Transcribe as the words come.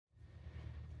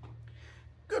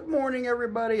Good morning,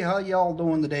 everybody. How y'all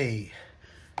doing today?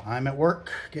 I'm at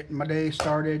work, getting my day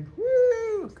started.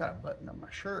 Woo! Got a button on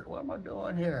my shirt. What am I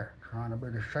doing here? Trying to be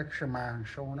the sexy man,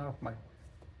 showing off my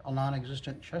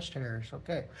non-existent chest hairs.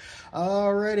 Okay.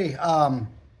 Alrighty.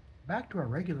 Back to our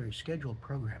regularly scheduled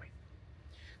programming.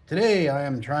 Today I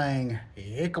am trying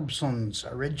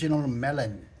Jakobssons Original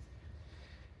Melon,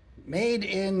 made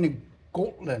in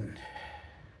Scotland.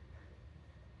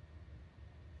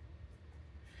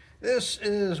 This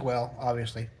is, well,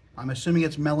 obviously, I'm assuming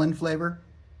it's melon flavor.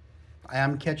 I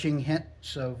am catching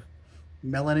hints of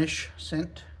melonish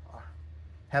scent.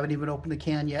 Haven't even opened the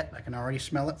can yet. I can already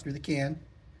smell it through the can.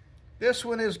 This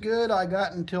one is good. I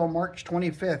got until March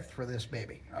 25th for this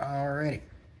baby. Alrighty.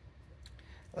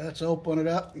 Let's open it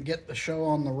up and get the show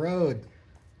on the road.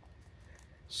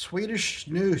 Swedish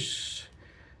Snus.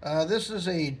 This is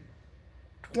a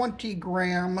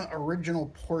 20-gram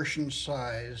original portion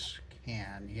size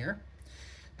can here.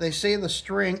 They say the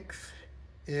strength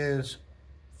is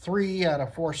 3 out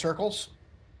of 4 circles.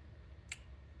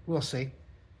 We'll see.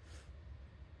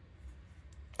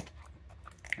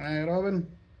 All right,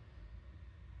 open.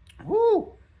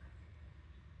 Woo!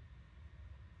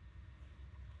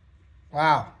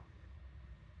 Wow.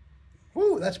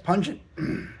 Woo, that's pungent.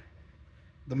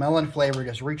 The melon flavor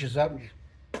just reaches up and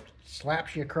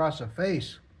slaps you across the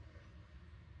face.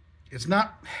 It's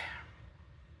not,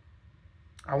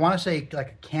 I want to say like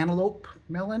a cantaloupe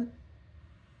melon.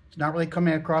 It's not really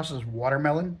coming across as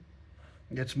watermelon.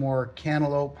 It's more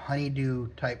cantaloupe, honeydew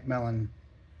type melon.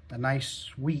 A nice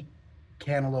sweet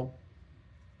cantaloupe,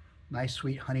 nice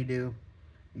sweet honeydew.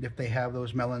 If they have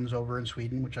those melons over in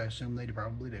Sweden, which I assume they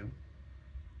probably do.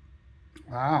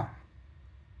 Wow.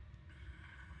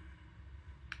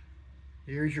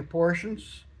 Here's your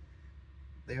portions.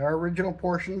 They are original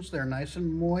portions. They're nice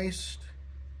and moist.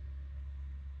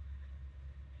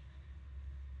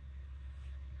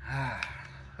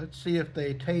 Let's see if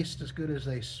they taste as good as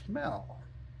they smell.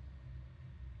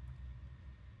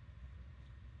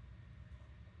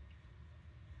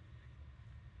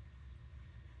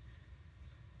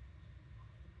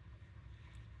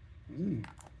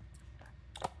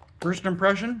 First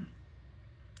impression,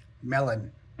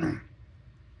 melon.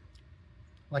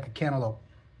 Like a cantaloupe.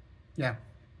 Yeah.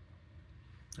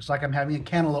 It's like I'm having a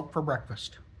cantaloupe for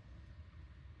breakfast.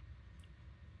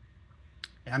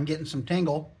 I'm getting some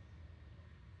tingle,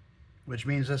 which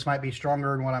means this might be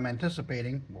stronger than what I'm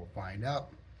anticipating. We'll find out.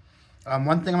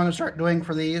 One thing I'm going to start doing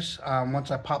for these,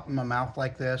 once I pop them in my mouth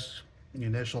like this, the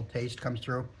initial taste comes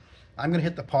through, I'm going to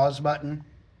hit the pause button,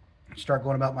 start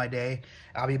going about my day.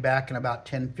 I'll be back in about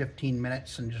 10-15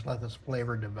 minutes and just let this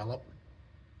flavor develop.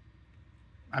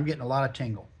 I'm getting a lot of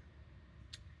tingle.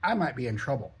 I might be in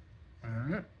trouble.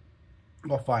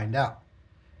 We'll find out.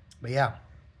 But yeah,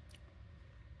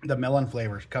 the melon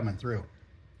flavor is coming through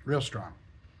real strong.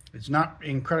 It's not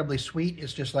incredibly sweet.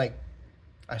 It's just like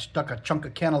I stuck a chunk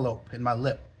of cantaloupe in my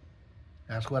lip.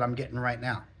 That's what I'm getting right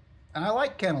now. And I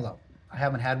like cantaloupe. I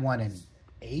haven't had one in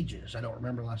ages. I don't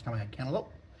remember the last time I had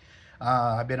cantaloupe.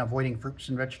 I've been avoiding fruits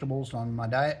and vegetables on my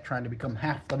diet, trying to become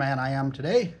half the man I am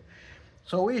today.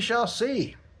 So we shall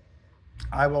see.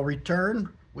 I will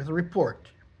return with a report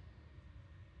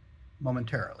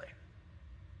momentarily.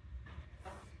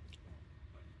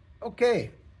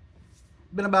 Okay,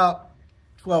 been about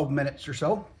 12 minutes or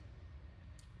so.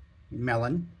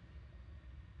 Melon.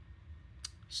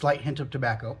 Slight hint of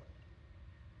tobacco.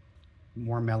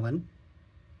 More melon.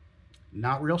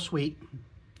 Not real sweet.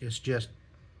 It's just,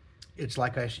 it's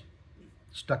like I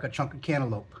stuck a chunk of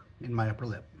cantaloupe in my upper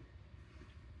lip.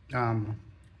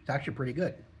 It's actually pretty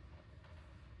good.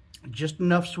 Just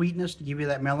enough sweetness to give you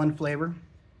that melon flavor,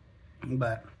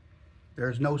 but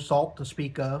there's no salt to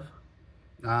speak of.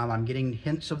 I'm getting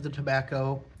hints of the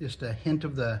tobacco, just a hint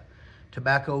of the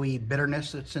tobacco-y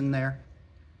bitterness that's in there.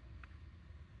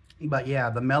 But yeah,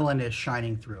 the melon is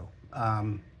shining through.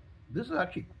 This is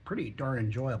actually pretty darn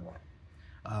enjoyable.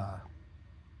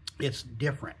 It's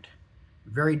different,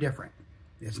 very different.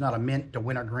 It's not a mint to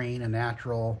wintergreen, a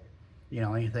natural, you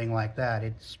know, anything like that.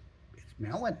 It's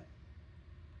melon.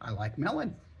 I like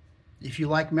melon. If you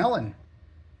like melon,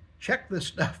 check this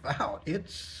stuff out.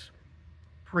 It's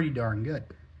pretty darn good.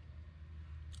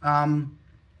 A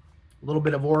little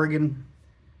bit of Oregon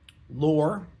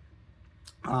lore.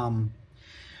 In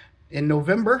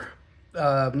November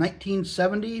of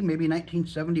 1970, maybe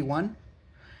 1971,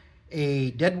 a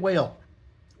dead whale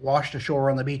washed ashore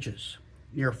on the beaches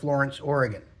near Florence,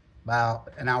 Oregon,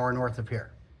 about an hour north of here.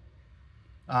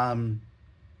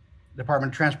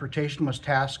 Department of Transportation was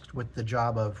tasked with the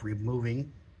job of removing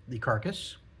the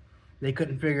carcass. They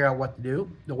couldn't figure out what to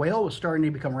do. The whale was starting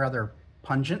to become rather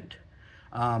pungent.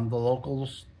 The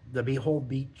locals, the whole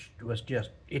beach was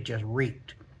it just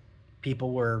reeked.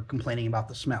 People were complaining about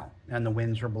the smell, and the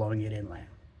winds were blowing it inland.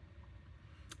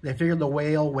 They figured the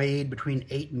whale weighed between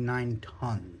 8 and 9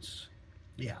 tons.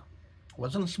 Yeah, it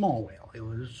wasn't a small whale. It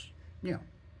was,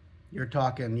 you're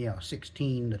talking,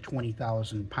 16 to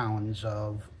 20,000 pounds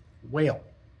of whale.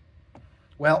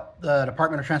 Well, the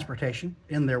Department of Transportation,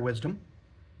 in their wisdom,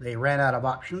 they ran out of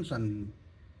options and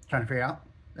trying to figure out.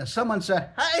 And someone said,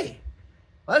 hey,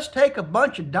 let's take a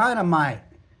bunch of dynamite,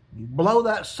 blow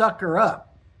that sucker up.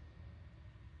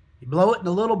 You blow it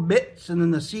into little bits, and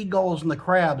then the seagulls and the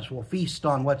crabs will feast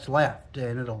on what's left,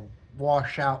 and it'll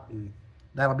wash out, and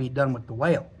that'll be done with the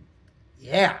whale.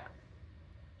 Yeah.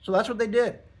 So that's what they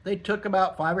did. They took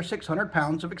about 500 or 600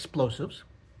 pounds of explosives,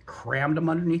 crammed them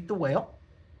underneath the whale,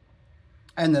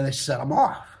 and then they set them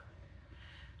off.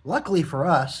 Luckily for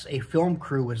us, a film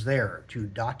crew was there to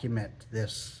document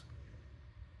this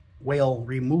whale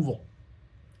removal.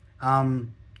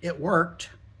 It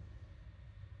worked.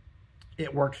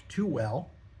 It worked too well.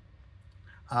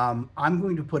 I'm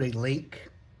going to put a link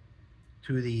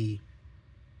to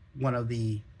one of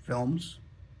the films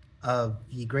of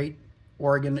the Great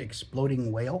Oregon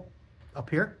Exploding Whale up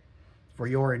here for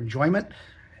your enjoyment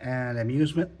and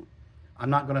amusement. I'm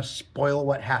not going to spoil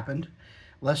what happened.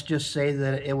 Let's just say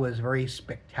that it was very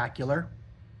spectacular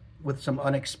with some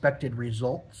unexpected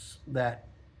results that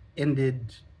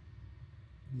ended,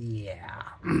 yeah.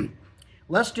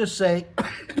 Let's just say,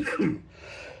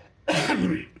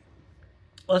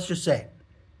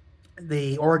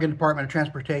 the Oregon Department of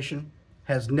Transportation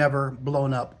has never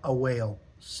blown up a whale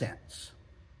since.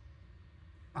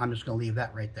 I'm just going to leave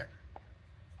that right there.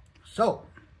 So,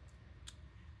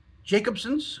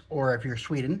 Jakobssons, or if you're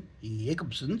Sweden,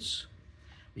 Jakobssons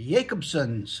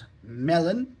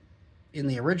Melon in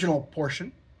the original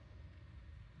portion.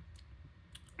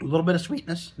 A little bit of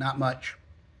sweetness, not much.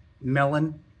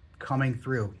 Melon coming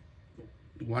through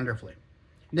wonderfully.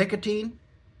 Nicotine,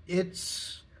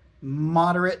 it's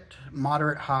moderate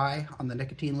high on the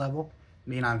nicotine level. I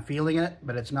mean, I'm feeling it,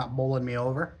 but it's not bowling me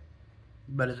over.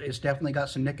 But it's definitely got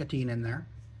some nicotine in there.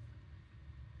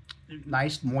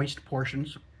 Nice, moist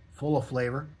portions, full of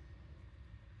flavor.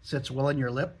 Sits well in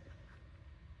your lip.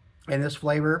 And this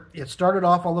flavor, it started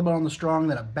off a little bit on the strong,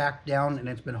 then it backed down, and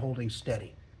it's been holding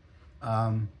steady.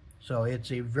 So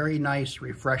it's a very nice,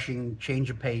 refreshing change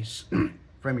of pace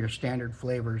from your standard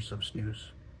flavors of snus.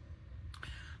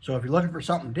 So if you're looking for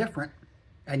something different,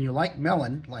 and you like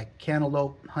melon, like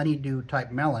cantaloupe, honeydew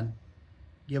type melon,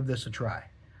 give this a try.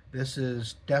 This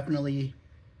is definitely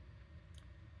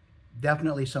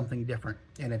something different,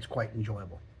 and it's quite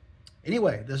enjoyable.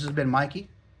 Anyway, this has been Mikey.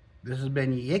 This has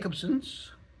been Jakobssons.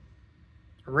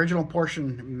 Original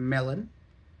portion melon,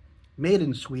 made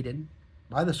in Sweden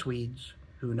by the Swedes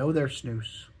who know their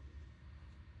snus.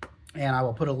 And I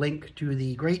will put a link to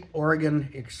the Great Oregon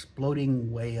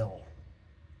Exploding Whale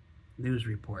news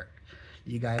report.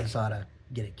 You guys ought to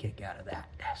get a kick out of that.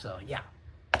 So, yeah.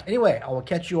 Anyway, I will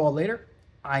catch you all later.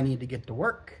 I need to get to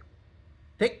work.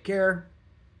 Take care.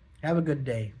 Have a good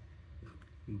day.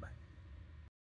 Bye.